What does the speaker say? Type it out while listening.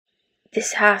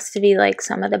This has to be like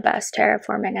some of the best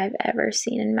terraforming I've ever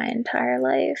seen in my entire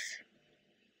life.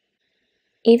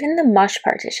 Even the mush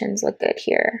partitions look good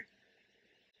here.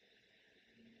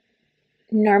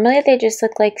 Normally they just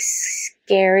look like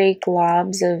scary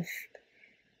globs of,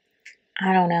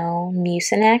 I don't know,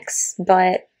 mucinex,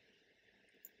 but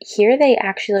here they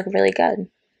actually look really good.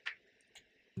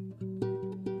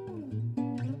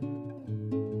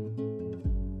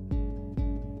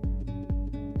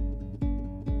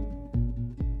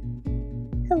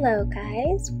 Hello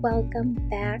guys, welcome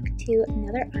back to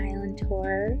another island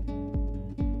tour.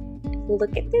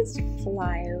 Look at this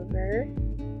flyover.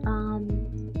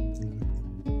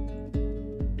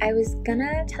 I was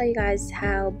gonna tell you guys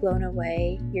how blown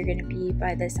away you're gonna be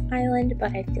by this island,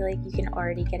 but I feel like you can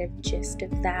already get a gist of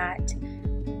that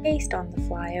based on the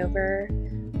flyover.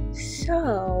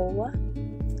 So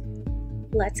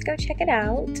let's go check it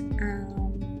out.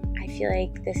 I feel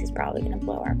like this is probably gonna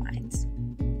blow our minds.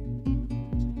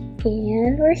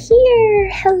 And we're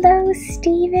here! Hello,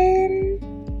 Steven!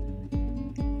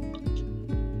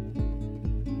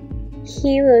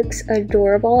 He looks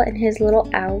adorable in his little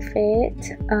outfit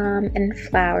and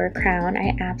flower crown.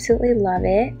 I absolutely love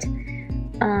it.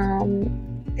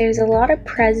 There's a lot of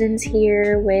presents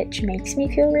here, which makes me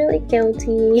feel really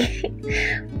guilty,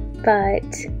 but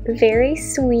very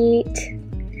sweet.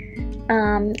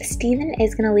 Steven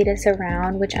is going to lead us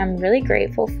around, which I'm really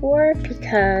grateful for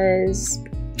because...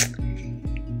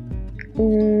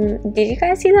 did you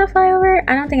guys see that flyover?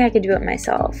 I don't think I could do it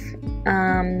myself.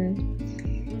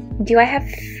 Do I have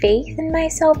faith in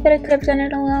myself that I could have done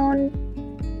it alone?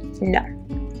 No.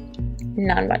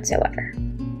 None whatsoever.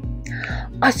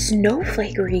 A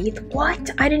snowflake wreath?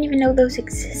 What? I didn't even know those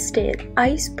existed.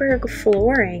 Iceberg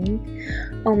flooring?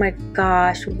 Oh my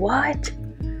gosh, what?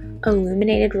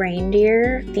 Illuminated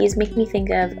reindeer? These make me think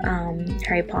of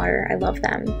Harry Potter. I love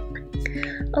them.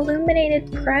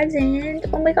 Illuminated present?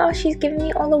 Oh my gosh, she's giving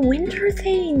me all the winter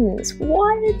things.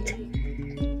 What?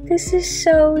 This is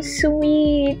so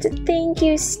sweet. Thank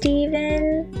you,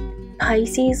 Steven.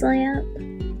 Pisces lamp.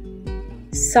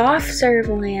 Soft serve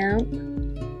lamp.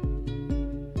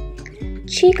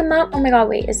 Cheek 'em up. Oh my god,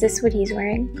 wait, is this what he's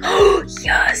wearing? Oh,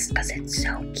 yes, because it's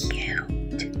so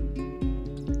cute.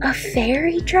 A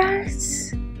fairy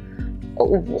dress?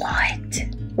 Oh, what?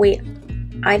 Wait,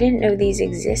 I didn't know these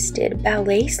existed.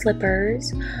 Ballet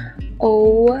slippers.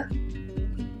 Oh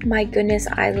my goodness,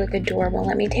 I look adorable.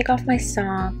 Let me take off my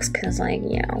socks because, like,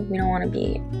 you know, we don't want to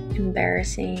be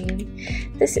embarrassing.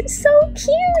 This is so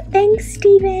cute. Thanks,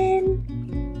 Steven.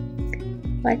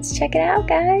 Let's check it out,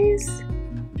 guys.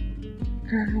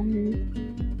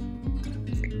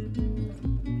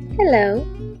 Hello.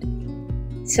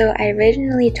 So I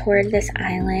originally toured this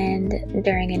island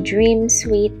during a Dream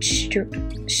Suite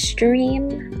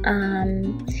stream,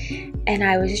 and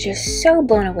I was just so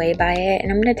blown away by it,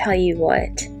 and I'm going to tell you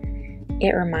what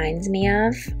it reminds me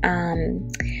of.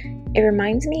 It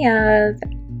reminds me of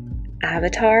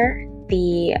Avatar,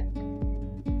 the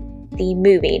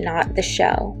movie, not the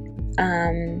show.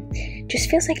 Just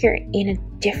feels like you're in a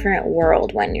different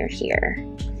world when you're here.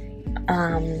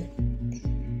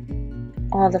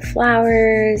 All the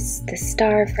flowers, the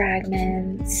star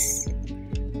fragments,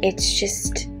 it's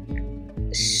just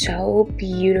so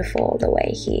beautiful the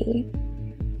way he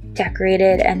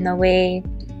decorated and the way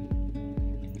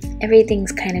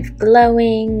everything's kind of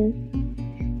glowing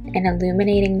and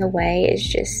illuminating the way is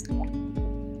just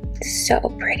so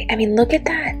pretty. I mean, look at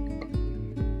that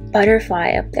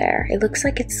butterfly up there. It looks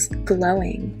like it's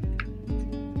glowing.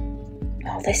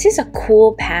 Oh, this is a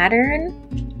cool pattern.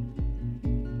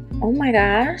 Oh my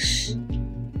gosh.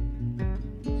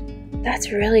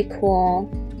 That's really cool.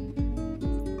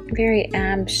 Very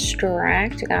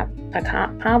abstract. We got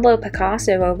Pablo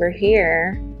Picasso over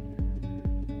here.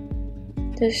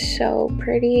 This is so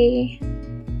pretty.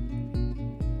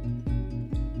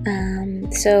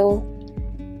 So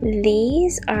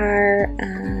these are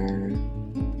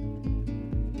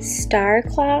star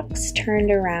clocks turned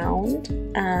around.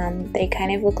 They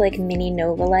kind of look like mini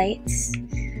nova lights.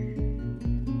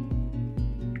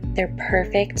 They're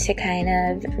perfect to kind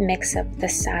of mix up the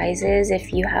sizes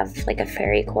if you have like a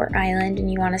fairy court island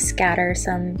and you want to scatter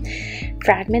some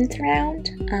fragments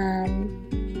around.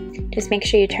 Just make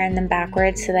sure you turn them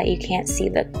backwards so that you can't see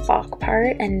the clock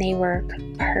part, and they work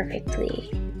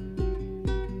perfectly.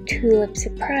 Tulip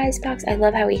surprise box. I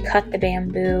love how he cut the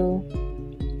bamboo.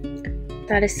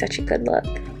 That is such a good look.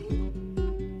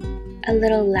 A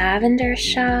little lavender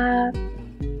shop.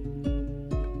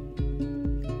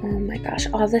 Oh my gosh,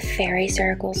 all the fairy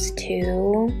circles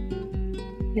too,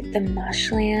 with the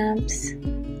mush lamps.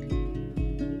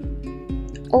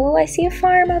 Oh, I see a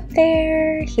farm up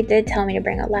there. He did tell me to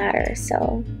bring a ladder,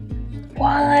 so.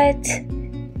 What?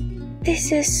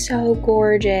 This is so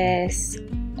gorgeous.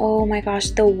 Oh my gosh,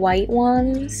 the white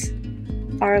ones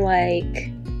are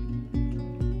like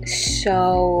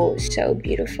so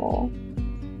beautiful.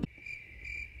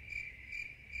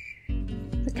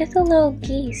 Look at the little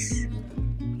geese.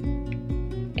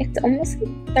 It's almost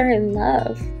like they're in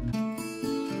love.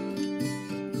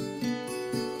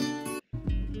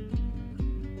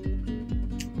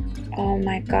 Oh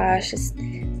my gosh, this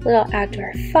little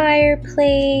outdoor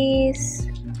fireplace.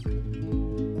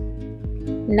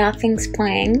 Nothing's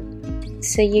playing,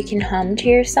 so you can hum to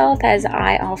yourself, as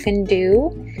I often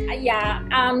do. Yeah,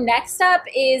 next up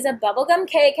is a bubblegum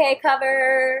KK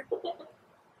cover.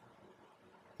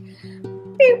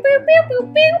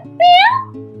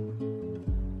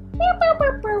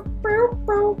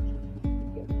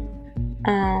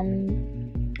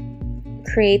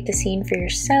 Create the scene for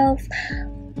yourself.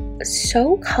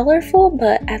 So colorful,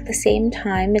 but at the same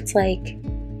time it's like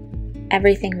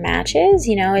everything matches,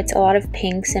 you know, it's a lot of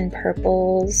pinks and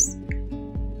purples.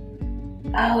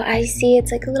 Oh, I see,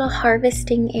 it's like a little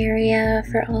harvesting area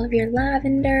for all of your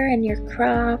lavender and your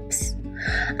crops.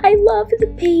 I love the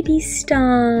baby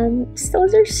stumps.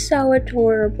 Those are so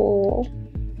adorable.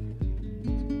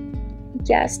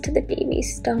 Yes to the baby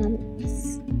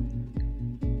stumps.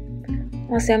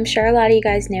 Also, I'm sure a lot of you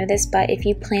guys know this, but if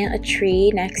you plant a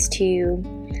tree next to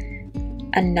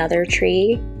another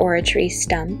tree or a tree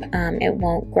stump, it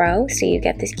won't grow, so you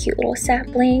get this cute little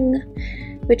sapling,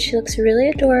 which looks really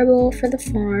adorable for the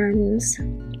farms.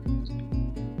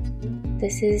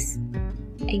 This is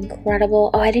incredible.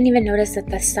 Oh, I didn't even notice that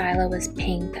the silo was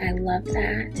pink. I love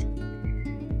that.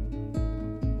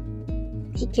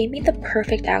 He gave me the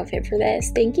perfect outfit for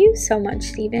this. Thank you so much,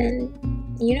 Steven.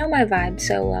 You know my vibe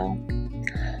so well.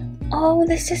 Oh,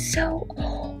 this is so...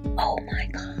 Oh my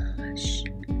gosh.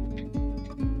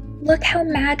 Look how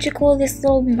magical this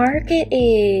little market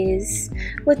is.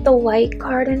 With the white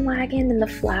garden wagon and the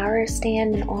flower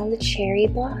stand and all the cherry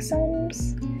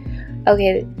blossoms.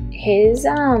 Okay, his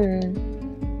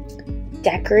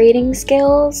decorating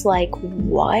skills, like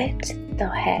what the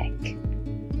heck?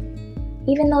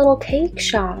 Even the little cake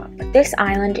shop. This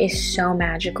island is so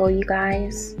magical, you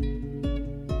guys.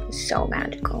 So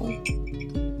magical.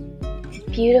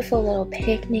 Beautiful little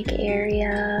picnic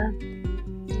area.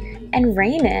 And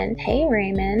Raymond, hey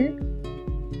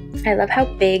Raymond. I love how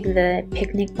big the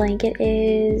picnic blanket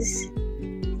is.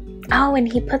 Oh, and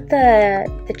he put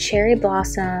the cherry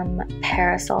blossom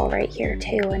parasol right here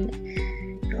too, and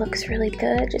it looks really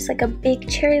good. Just like a big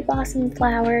cherry blossom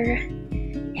flower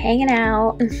hanging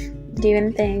out,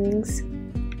 doing things.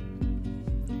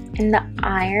 And the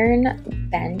iron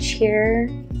bench here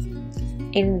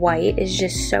in white is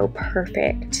just so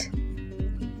perfect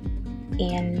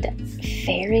and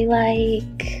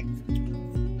fairy-like.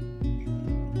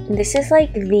 This is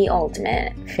like the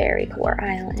ultimate fairy core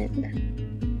island.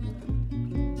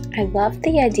 I love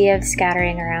the idea of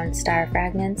scattering around star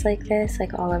fragments like this,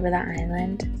 like all over the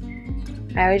island.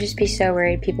 I would just be so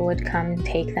worried people would come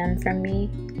take them from me.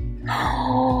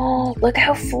 Oh, look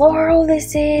how floral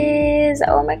this is!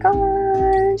 Oh my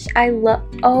gosh! I love...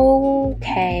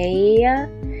 Okay.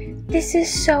 This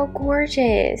is so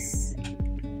gorgeous.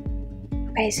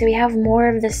 Okay, so we have more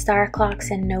of the star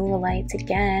clocks and nova lights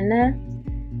again.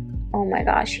 Oh my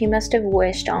gosh, he must have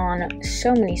wished on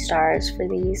so many stars for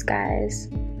these guys.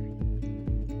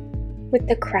 With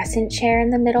the crescent chair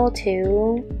in the middle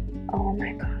too. Oh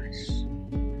my gosh.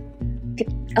 The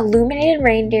illuminated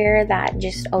reindeer that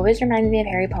just always reminds me of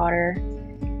Harry Potter.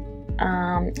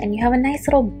 And you have a nice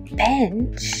little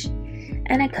bench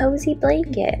and a cozy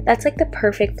blanket. That's like the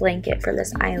perfect blanket for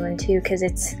this island too, because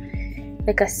it's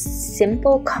like a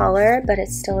simple color, but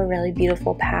it's still a really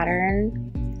beautiful pattern.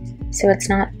 So it's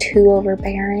not too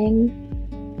overbearing.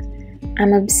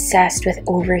 I'm obsessed with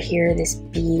over here, this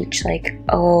beach. Like,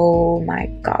 oh my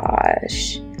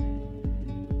gosh.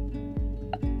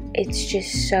 It's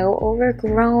just so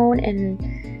overgrown and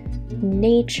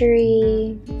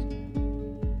naturey.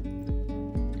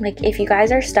 Like, if you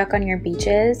guys are stuck on your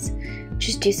beaches,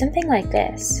 just do something like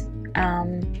this.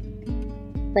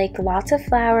 Like lots of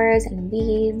flowers and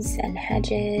weeds and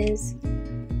hedges.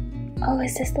 Oh,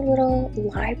 is this the little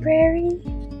library?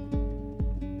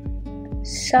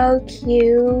 So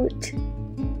cute.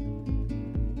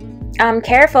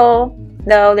 Careful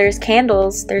though, there's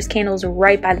candles. There's candles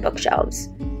right by the bookshelves.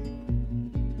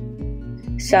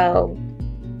 So,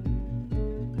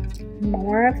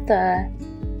 more of the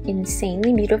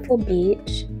insanely beautiful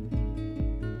beach.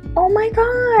 Oh my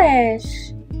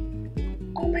gosh!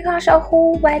 Oh my gosh, a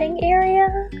whole wedding area?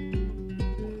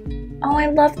 Oh, I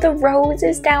love the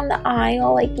roses down the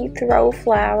aisle, like you throw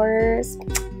flowers.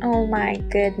 Oh my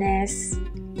goodness.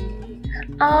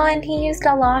 Oh, and he used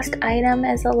a lost item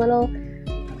as a little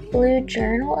blue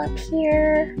journal up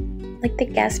here, like the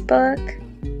guest book.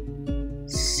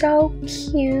 So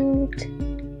cute.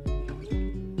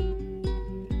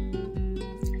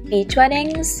 Beach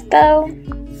weddings, though,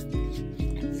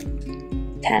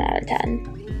 10 out of 10.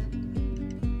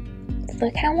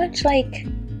 Look how much, like,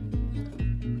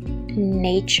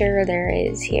 nature there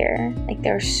is here. Like,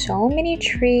 there are so many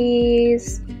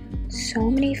trees, so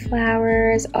many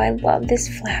flowers. Oh, I love this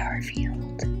flower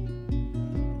field.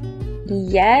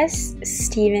 Yes,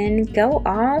 Steven, go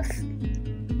off.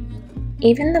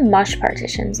 Even the mush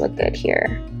partitions look good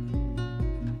here.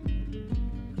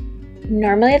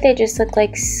 Normally they just look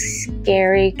like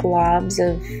scary globs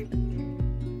of,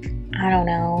 I don't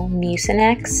know,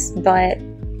 mucinex, but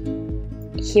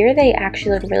here they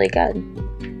actually look really good.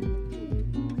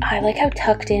 I like how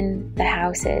tucked in the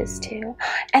house is too.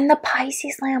 And the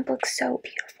Pisces lamp looks so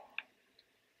beautiful.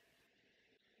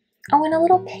 Oh, and a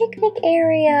little picnic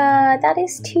area. That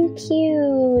is too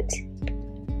cute.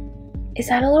 Is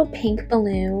that a little pink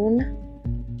balloon?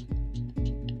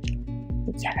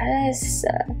 Yes.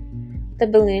 The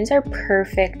balloons are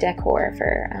perfect decor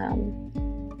for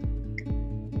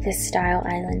this style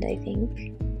island, I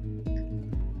think.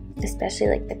 Especially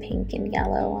like the pink and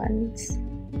yellow ones.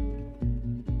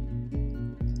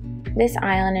 This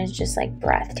island is just like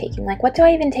breathtaking. Like, what do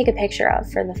I even take a picture of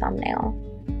for the thumbnail?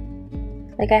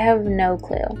 Like, I have no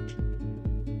clue.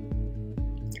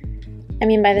 I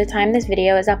mean, by the time this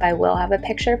video is up, I will have a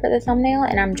picture for the thumbnail,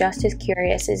 and I'm just as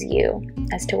curious as you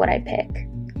as to what I pick.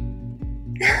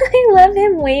 I love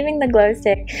him waving the glow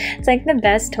stick. It's like the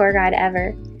best tour guide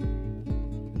ever.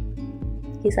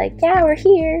 He's like, yeah, we're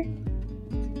here.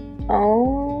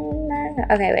 Oh my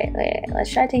god. Okay, wait.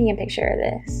 Let's try taking a picture of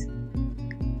this.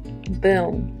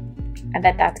 Boom. I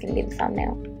bet that's gonna be the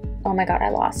thumbnail. Oh my god, I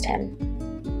lost him.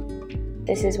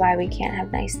 This is why we can't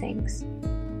have nice things.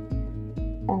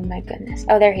 Oh my goodness.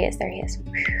 Oh, there he is. There he is.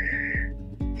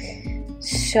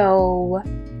 So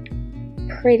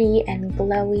pretty and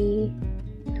glowy.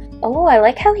 Oh, I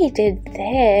like how he did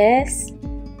this.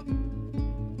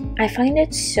 I find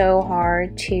it so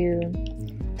hard to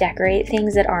decorate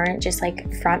things that aren't just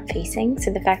like front facing.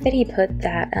 So the fact that he put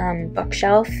that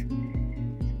bookshelf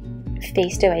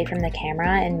faced away from the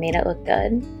camera and made it look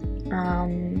good.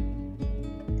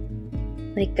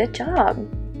 Like, good job.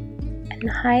 And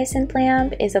the hyacinth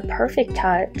lamp is a perfect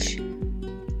touch.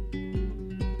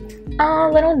 Oh,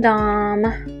 little Dom.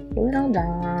 Little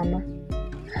Dom.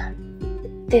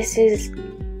 This is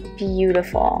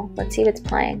beautiful. Let's see what's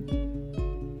playing.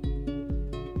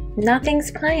 Nothing's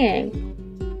playing.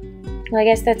 Well, I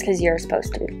guess that's because you're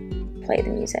supposed to play the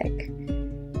music.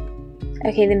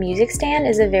 Okay, the music stand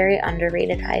is a very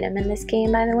underrated item in this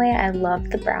game, by the way. I love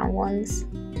the brown ones.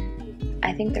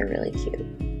 I think they're really cute.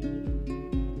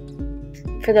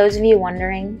 For those of you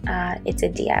wondering, it's a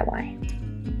DIY.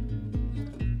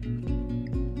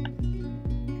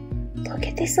 Look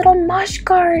at this little mush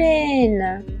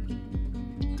garden!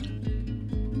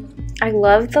 I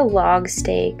love the log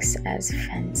stakes as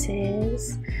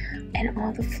fences and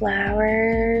all the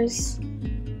flowers.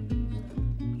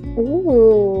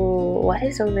 Ooh, what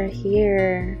is over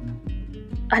here?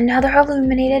 Another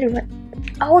illuminated.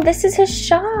 Oh, this is his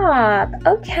shop.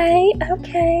 Okay,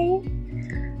 okay.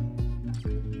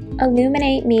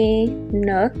 Illuminate me,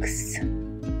 Nooks.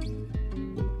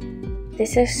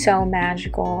 This is so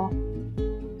magical.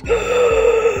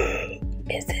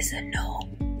 Is this a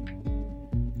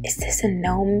gnome? Is this a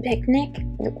gnome picnic?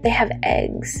 They have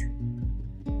eggs.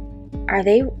 Are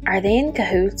they in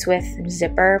cahoots with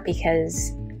Zipper?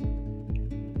 Because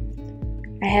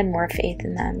I had more faith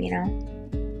in them, you know?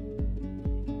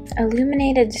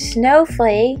 Illuminated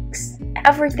snowflakes.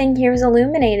 Everything here is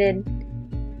illuminated.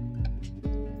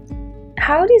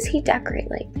 How does he decorate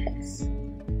like this?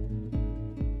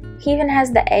 He even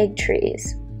has the egg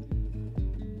trees.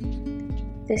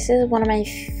 This is one of my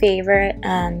favorite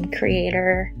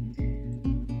creator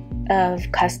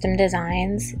of custom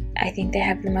designs. I think they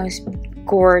have the most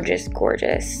gorgeous,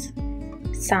 gorgeous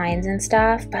signs and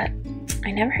stuff, but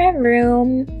I never have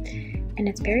room, and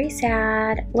it's very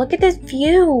sad. Look at this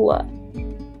view.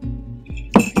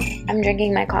 I'm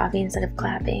drinking my coffee instead of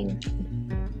clapping.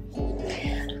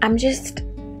 I'm just,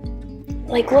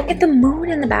 like, look at the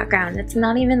moon in the background. It's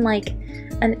not even like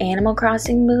an Animal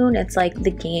Crossing moon. It's like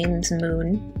the game's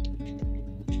moon.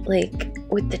 Like,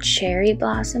 with the cherry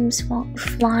blossoms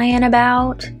flying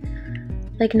about.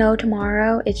 Like no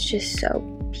tomorrow. It's just so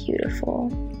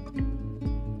beautiful.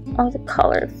 All the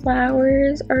colored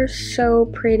flowers are so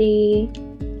pretty.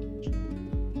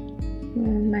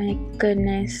 Oh my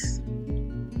goodness.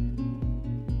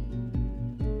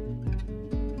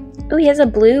 Oh, he has a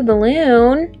blue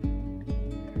balloon.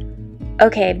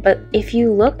 Okay, but if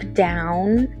you look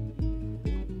down,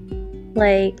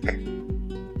 like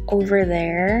over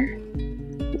there,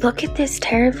 look at this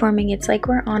terraforming. It's like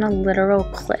we're on a literal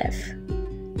cliff.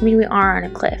 I mean, we are on a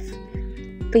cliff,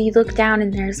 but you look down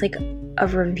and there's like a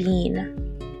ravine.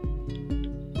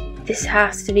 This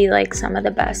has to be like some of the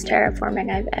best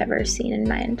terraforming I've ever seen in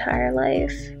my entire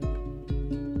life.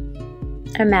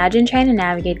 Imagine trying to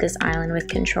navigate this island with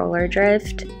controller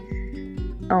drift.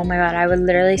 Oh my god, I would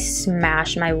literally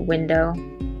smash my window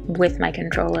with my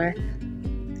controller.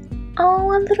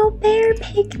 Oh, a little bear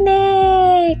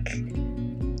picnic!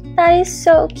 That is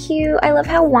so cute. I love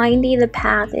how windy the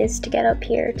path is to get up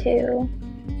here too.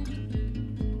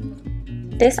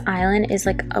 This island is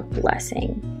like a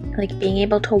blessing. Like being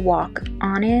able to walk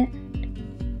on it.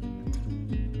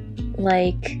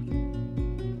 Like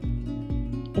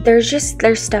there's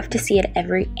stuff to see at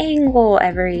every angle,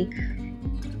 every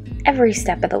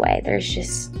step of the way. There's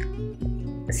just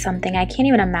something. I can't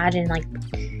even imagine like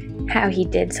how he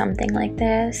did something like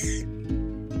this.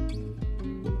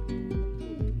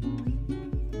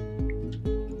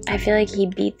 I feel like he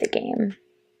beat the game.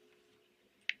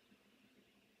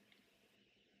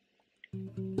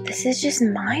 This is just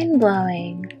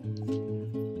mind-blowing.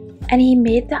 And he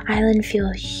made the island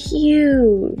feel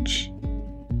huge.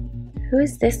 Who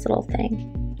is this little thing?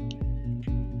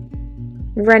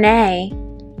 Renee.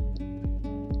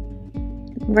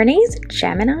 Renee's a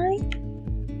Gemini?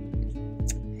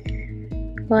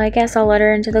 Well, I guess I'll let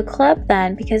her into the club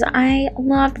then, because I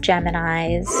love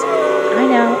Geminis. I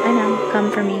know,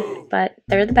 come for me, but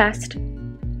they're the best.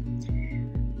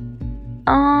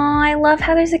 Oh, I love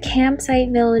how there's a campsite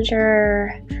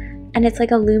villager, and it's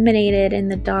like illuminated in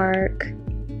the dark.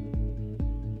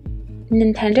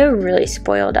 Nintendo really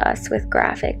spoiled us with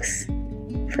graphics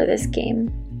for this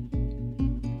game.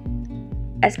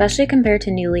 Especially compared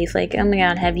to New Leaf. Like, oh my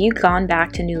god, have you gone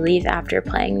back to New Leaf after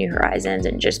playing New Horizons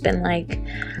and just been like,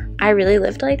 I really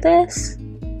lived like this?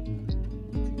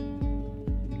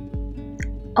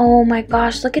 Oh my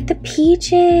gosh, look at the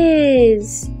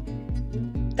peaches!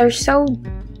 They're so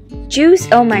juicy.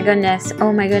 Oh my goodness,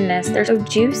 they're so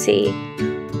juicy.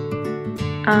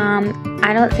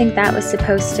 I don't think that was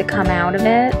supposed to come out of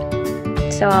it,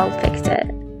 so I'll fix it.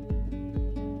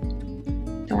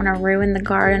 Don't want to ruin the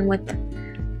garden with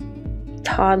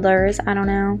toddlers, I don't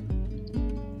know.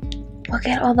 Look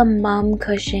at all the mum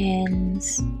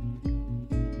cushions.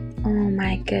 Oh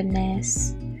my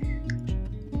goodness.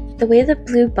 The way the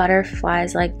blue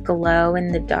butterflies like glow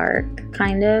in the dark,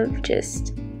 kind of,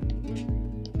 just,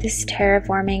 this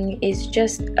terraforming is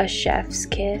just a chef's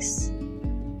kiss.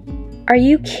 Are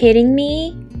you kidding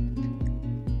me?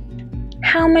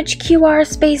 How much QR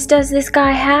space does this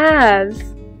guy have?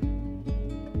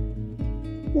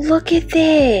 Look at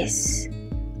this.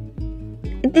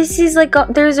 This is like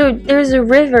there's a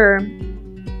river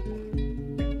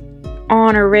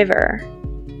on a river.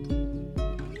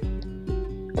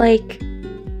 Like,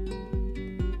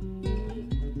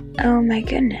 oh my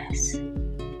goodness.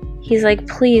 He's like,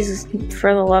 please,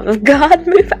 for the love of God,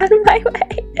 move out of my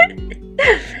way.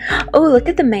 Oh, look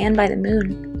at the man by the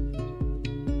moon.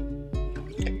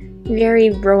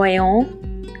 Very royal.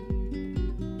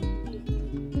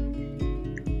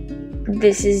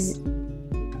 This is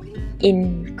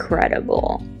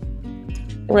incredible.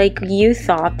 Like, you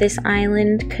thought this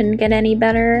island couldn't get any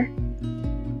better,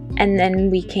 and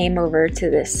then we came over to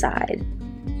this side.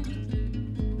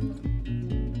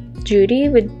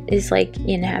 Judy is like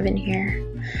in heaven here.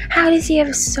 How does he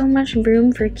have so much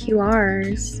room for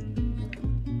QRs?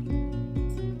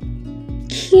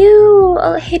 Cute!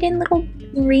 A hidden little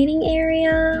reading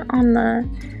area on the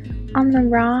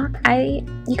rock.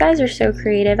 You guys are so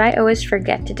creative. I always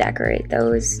forget to decorate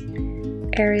those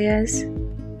areas.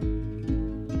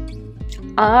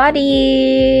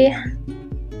 Audie!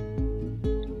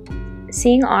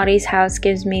 Seeing Audie's house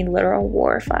gives me literal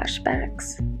war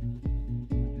flashbacks.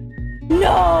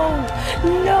 No!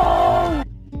 No!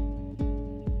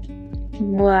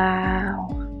 Wow.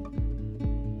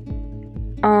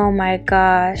 Oh my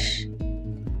gosh.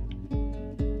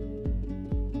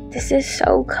 This is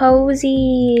so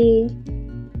cozy.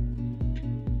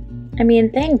 I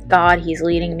mean, thank God he's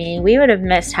leading me. We would have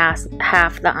missed half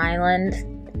the island.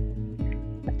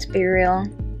 Let's be real.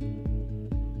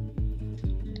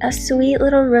 A sweet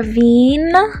little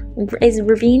ravine. Is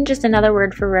ravine just another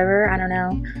word for river? I don't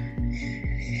know.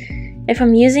 If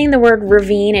I'm using the word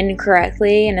ravine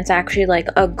incorrectly and it's actually like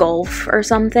a gulf or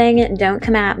something, don't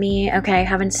come at me. Okay, I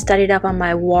haven't studied up on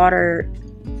my water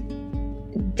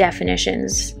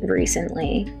definitions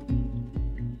recently.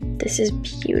 This is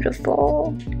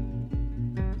beautiful.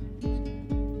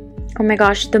 Oh my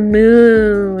gosh, the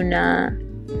moon.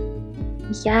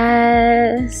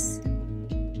 Yes.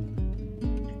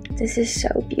 This is so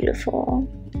beautiful.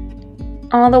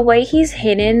 Oh, the way he's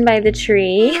hidden by the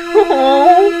tree.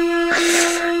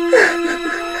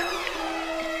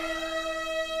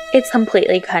 It's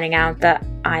completely cutting out the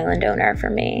island owner for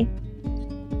me.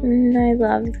 I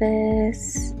love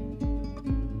this.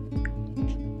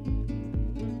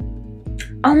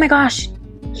 Oh my gosh.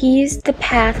 He's the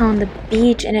path on the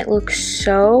beach and it looks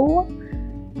so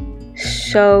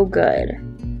good.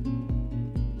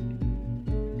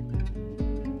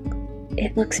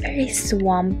 It looks very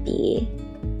swampy.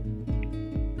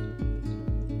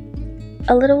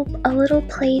 A little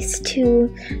place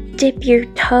to dip your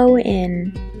toe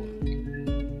in.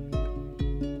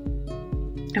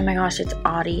 Oh my gosh, it's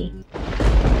Audie.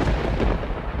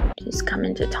 She's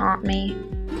coming to taunt me.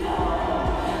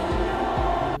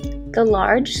 The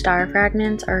large star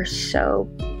fragments are so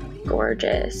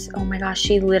gorgeous. Oh my gosh,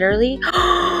 she literally...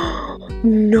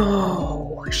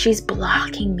 No! She's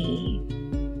blocking me.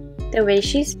 The way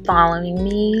she's following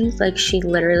me, like she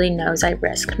literally knows I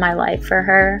risked my life for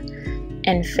her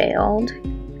and failed.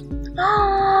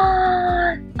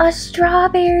 Ah, a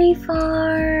strawberry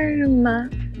farm!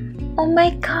 Oh my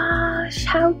gosh,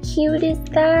 how cute is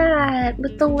that?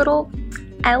 With the little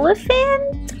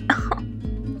elephant?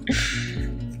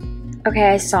 Okay,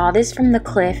 I saw this from the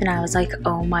cliff and I was like,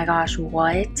 oh my gosh,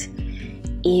 what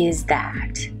is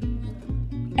that?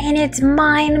 And it's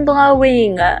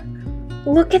mind-blowing!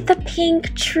 Look at the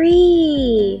pink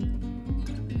tree!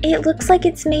 It looks like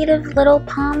it's made of little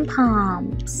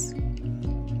pom-poms.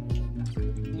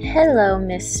 Hello,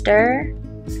 mister.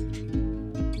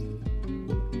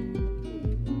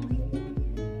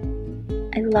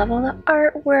 I love all the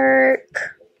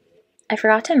artwork. I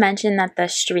forgot to mention that the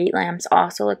street lamps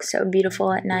also look so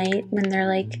beautiful at night when they're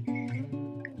like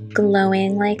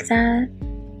glowing like that.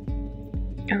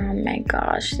 Oh my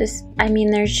gosh, there's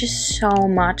just so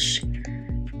much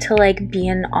to like be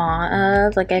in awe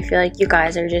of. Like I feel like you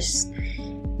guys are just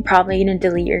probably gonna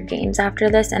delete your games after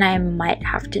this and I might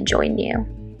have to join you.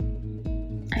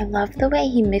 I love the way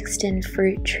he mixed in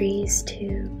fruit trees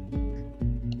too.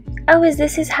 Oh, is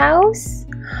this his house?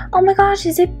 Oh my gosh,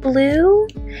 is it blue?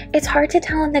 It's hard to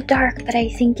tell in the dark, but I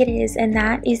think it is, and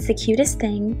that is the cutest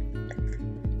thing.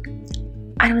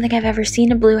 I don't think I've ever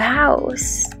seen a blue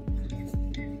house.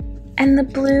 And the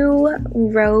blue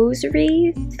rose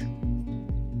wreath?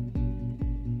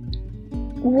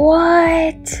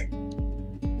 What?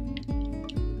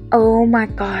 Oh my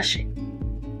gosh.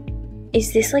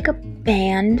 Is this like a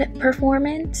band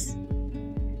performance?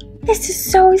 This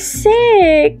is so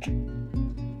sick!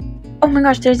 Oh my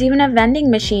gosh, there's even a vending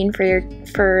machine for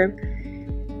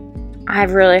I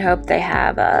really hope they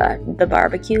have the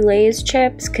barbecue Lay's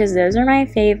chips, because those are my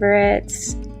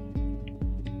favorites.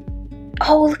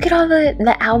 Oh, look at all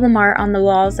the album art on the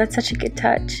walls. That's such a good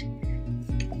touch.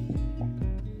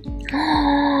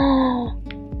 Oh,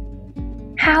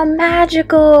 how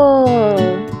magical!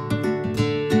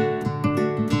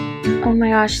 Oh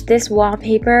my gosh, this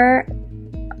wallpaper.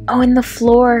 Oh, and the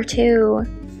floor too.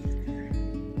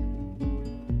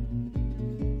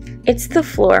 It's the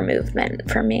floor movement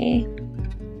for me.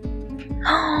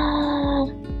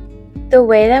 Oh, the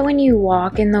way that when you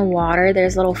walk in the water,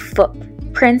 there's little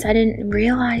footprints. I didn't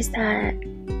realize that.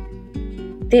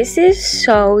 This is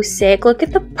so sick. Look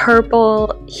at the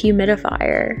purple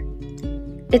humidifier.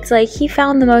 It's like he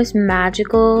found the most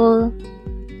magical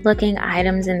looking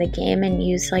items in the game and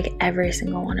used like every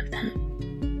single one of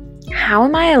them. How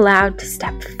am I allowed to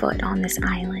step foot on this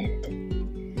island?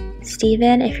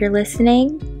 Steven, if you're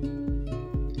listening,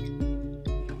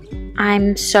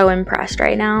 I'm so impressed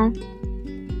right now.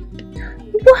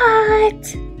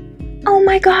 What? Oh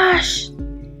my gosh.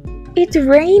 It's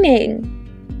raining.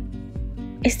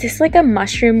 Is this like a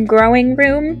mushroom growing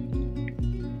room?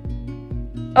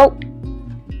 Oh.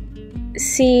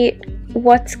 See,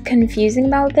 what's confusing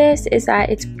about this is that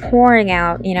it's pouring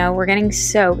out, you know, we're getting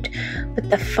soaked, but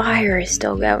the fire is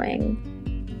still going.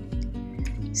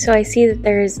 So I see that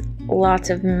there's lots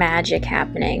of magic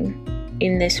happening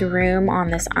in this room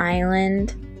on this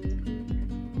island.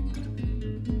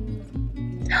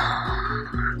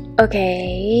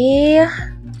 Okay.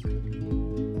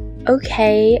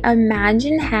 Okay,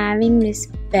 imagine having this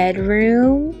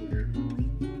bedroom.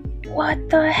 What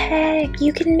the heck?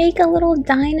 You can make a little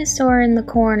dinosaur in the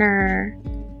corner.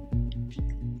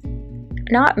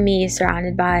 not me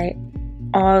surrounded by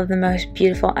all of the most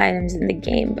beautiful items in the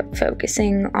game, but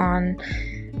focusing on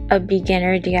a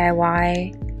beginner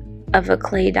DIY of a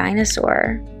clay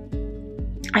dinosaur.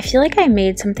 I feel like I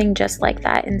made something just like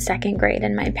that in 2nd grade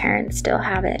and my parents still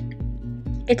have it.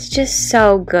 It's just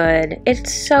so good.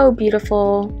 It's so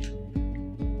beautiful.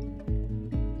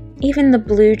 Even the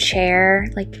blue chair,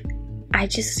 like,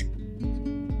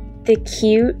 the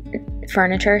cute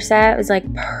furniture set was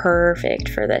like perfect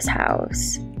for this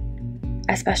house,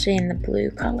 especially in the blue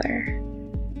color.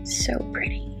 So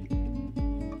pretty.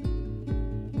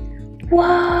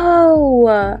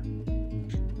 Whoa!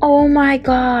 Oh my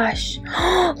gosh.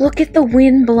 Look at the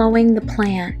wind blowing the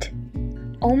plant.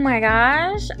 Oh my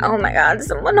gosh. Oh my god,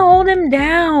 someone hold him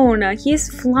down. He's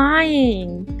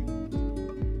flying.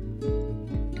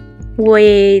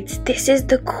 Wait, this is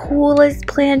the coolest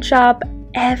plant shop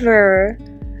ever.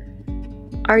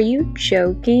 Are you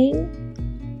joking?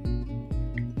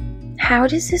 How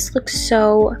does this look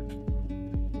so...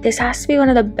 This has to be one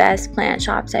of the best plant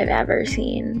shops I've ever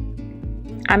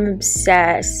seen. I'm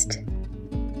obsessed.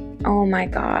 Oh my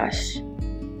gosh.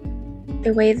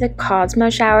 The way the Cosmo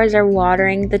showers are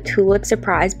watering the tulip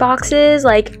surprise boxes,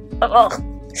 like, ugh,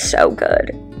 so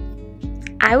good.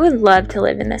 I would love to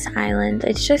live in this island.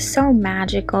 It's just so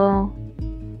magical.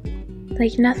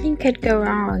 Like, nothing could go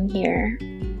wrong here.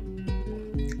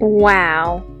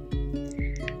 Wow.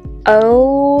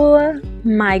 Oh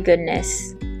my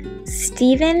goodness.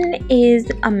 Steven is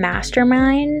a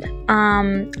mastermind.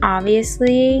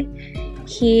 Obviously,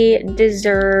 he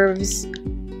deserves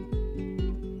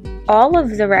all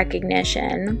of the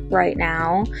recognition right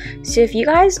now. So if you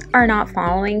guys are not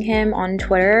following him on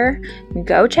Twitter,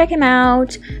 go check him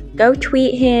out. Go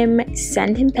tweet him,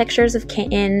 send him pictures of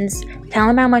kittens, tell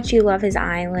him how much you love his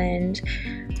island.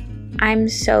 I'm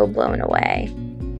so blown away.